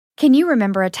Can you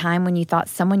remember a time when you thought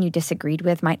someone you disagreed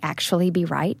with might actually be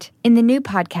right? In the new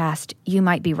podcast, You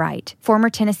Might Be Right, former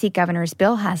Tennessee Governors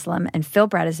Bill Haslam and Phil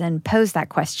Bredesen pose that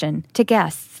question to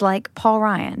guests like Paul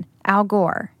Ryan, Al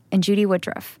Gore, and Judy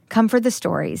Woodruff. Come for the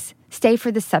stories, stay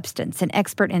for the substance and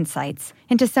expert insights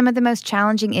into some of the most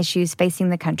challenging issues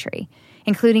facing the country,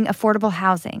 including affordable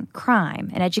housing, crime,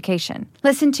 and education.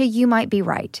 Listen to You Might Be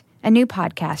Right, a new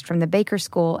podcast from the Baker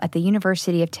School at the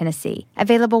University of Tennessee,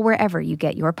 available wherever you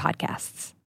get your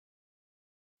podcasts.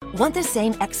 Want the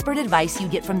same expert advice you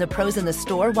get from the pros in the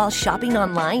store while shopping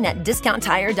online at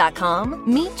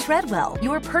DiscountTire.com? Meet Treadwell,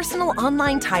 your personal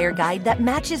online tire guide that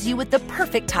matches you with the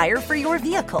perfect tire for your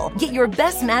vehicle. Get your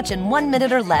best match in 1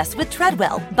 minute or less with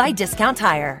Treadwell by Discount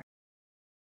Tire.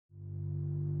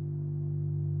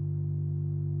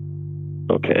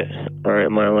 Okay. All right.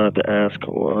 Am I allowed to ask?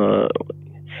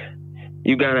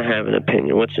 You gotta have an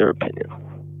opinion. What's your opinion?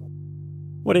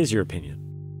 What is your opinion?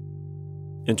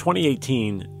 In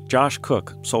 2018, Josh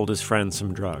Cook sold his friend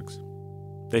some drugs.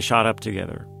 They shot up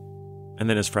together, and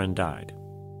then his friend died.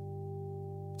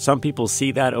 Some people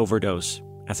see that overdose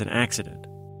as an accident.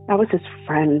 That was his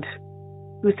friend.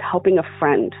 He was helping a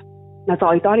friend. That's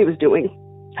all he thought he was doing,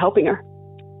 helping her,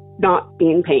 not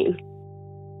being in pain.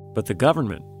 But the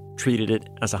government treated it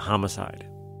as a homicide.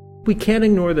 We can't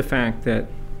ignore the fact that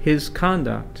his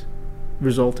conduct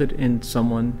resulted in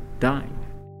someone dying.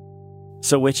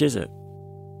 So which is it?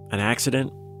 An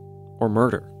accident or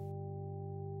murder?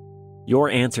 Your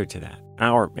answer to that,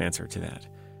 our answer to that,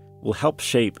 will help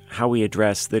shape how we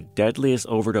address the deadliest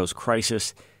overdose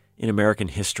crisis in American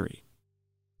history.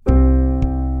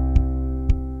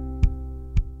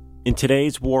 In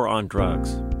today's war on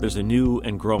drugs, there's a new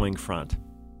and growing front.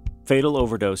 Fatal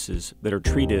overdoses that are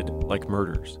treated like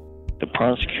murders. The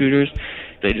prosecutors,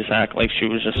 they just act like she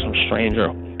was just some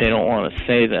stranger. They don't want to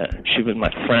say that she was my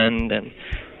friend and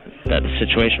that the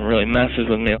situation really messes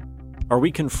with me. Are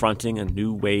we confronting a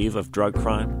new wave of drug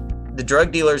crime? The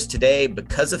drug dealers today,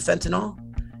 because of fentanyl,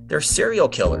 they're serial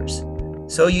killers.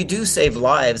 So you do save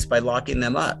lives by locking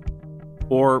them up.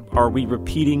 Or are we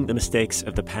repeating the mistakes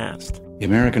of the past? The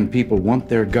American people want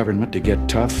their government to get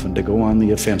tough and to go on the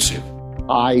offensive.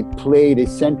 I played a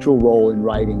central role in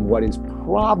writing what is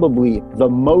probably the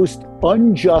most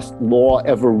unjust law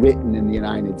ever written in the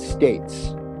United States.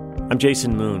 I'm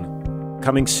Jason Moon,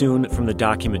 coming soon from the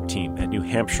document team at New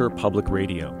Hampshire Public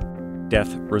Radio.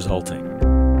 Death Resulting.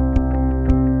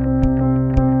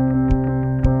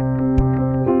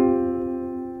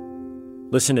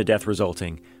 Listen to Death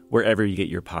Resulting wherever you get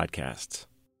your podcasts.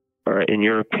 All right, in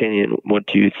your opinion, what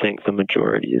do you think the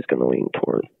majority is going to lean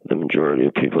toward? The majority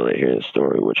of people that hear the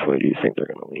story, which way do you think they're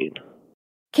going to lean?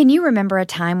 Can you remember a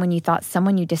time when you thought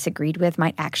someone you disagreed with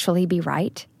might actually be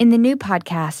right? In the new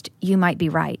podcast, You Might Be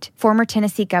Right, former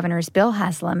Tennessee Governors Bill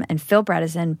Haslam and Phil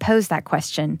Bredesen pose that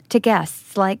question to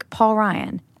guests like Paul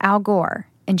Ryan, Al Gore,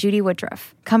 and Judy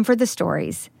Woodruff. Come for the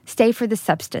stories, stay for the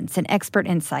substance and expert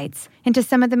insights into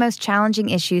some of the most challenging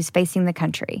issues facing the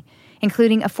country,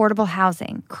 including affordable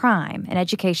housing, crime, and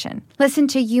education. Listen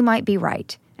to You Might Be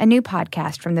Right, a new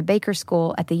podcast from the Baker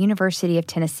School at the University of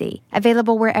Tennessee,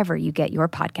 available wherever you get your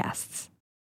podcasts.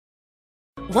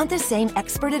 Want the same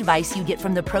expert advice you get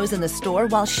from the pros in the store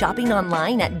while shopping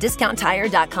online at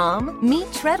DiscountTire.com?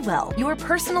 Meet Treadwell, your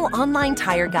personal online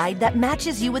tire guide that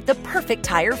matches you with the perfect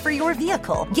tire for your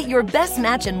vehicle. Get your best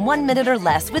match in 1 minute or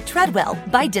less with Treadwell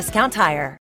by Discount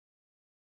Tire.